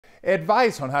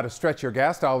Advice on how to stretch your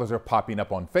gas dollars are popping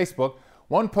up on Facebook.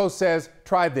 One post says,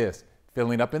 try this,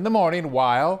 filling up in the morning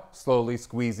while slowly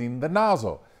squeezing the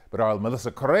nozzle. But our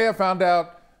Melissa Correa found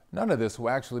out none of this will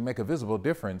actually make a visible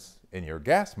difference in your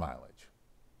gas mileage.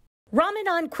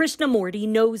 Ramanan Krishnamurti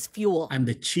knows fuel. I'm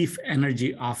the Chief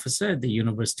Energy Officer at the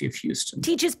University of Houston.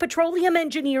 Teaches petroleum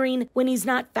engineering when he's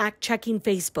not fact-checking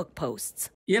Facebook posts.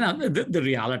 You know, the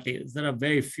reality is there are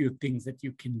very few things that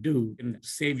you can do and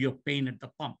save your pain at the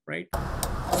pump, right?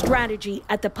 Strategy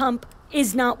at the pump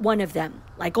is not one of them,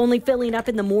 like only filling up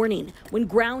in the morning when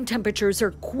ground temperatures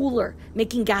are cooler,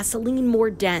 making gasoline more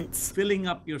dense. Filling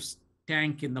up your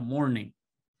tank in the morning,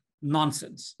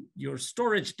 nonsense. Your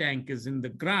storage tank is in the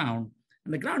ground,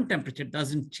 and the ground temperature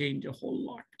doesn't change a whole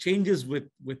lot. Changes with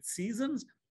seasons,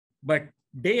 but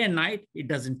day and night, it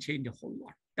doesn't change a whole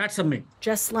lot. That's a myth.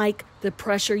 Just like the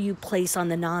pressure you place on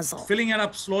the nozzle. Filling it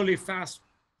up slowly, fast,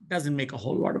 doesn't make a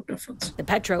whole lot of difference. The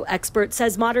petro expert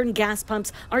says modern gas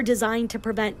pumps are designed to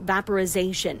prevent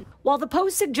vaporization, while the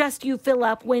post suggests you fill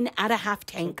up when at a half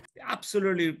tank.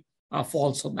 Absolutely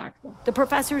false on that one. The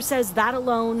professor says that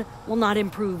alone will not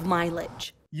improve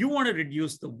mileage. You want to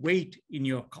reduce the weight in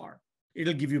your car.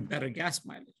 It'll give you better gas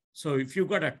mileage. So if you've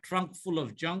got a trunk full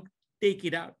of junk, take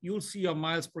it out. You'll see your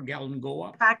miles per gallon go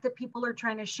up. The fact that people are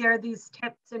trying to share these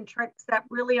tips and tricks that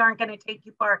really aren't going to take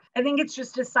you far, I think it's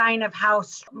just a sign of how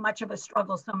much of a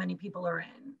struggle so many people are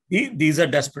in. These are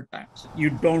desperate times.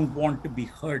 You don't want to be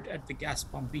hurt at the gas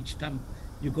pump each time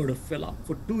you go to fill up.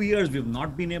 For 2 years, we've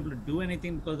not been able to do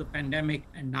anything because of the pandemic.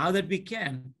 And now that we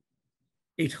can,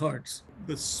 it hurts.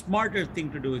 The smarter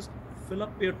thing to do is fill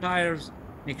up your tires,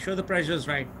 make sure the pressure is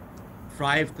right,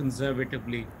 drive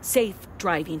conservatively. Safe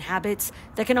driving habits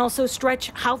that can also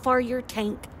stretch how far your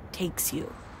tank takes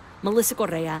you. Melissa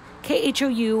Correa,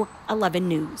 KHOU 11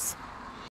 News.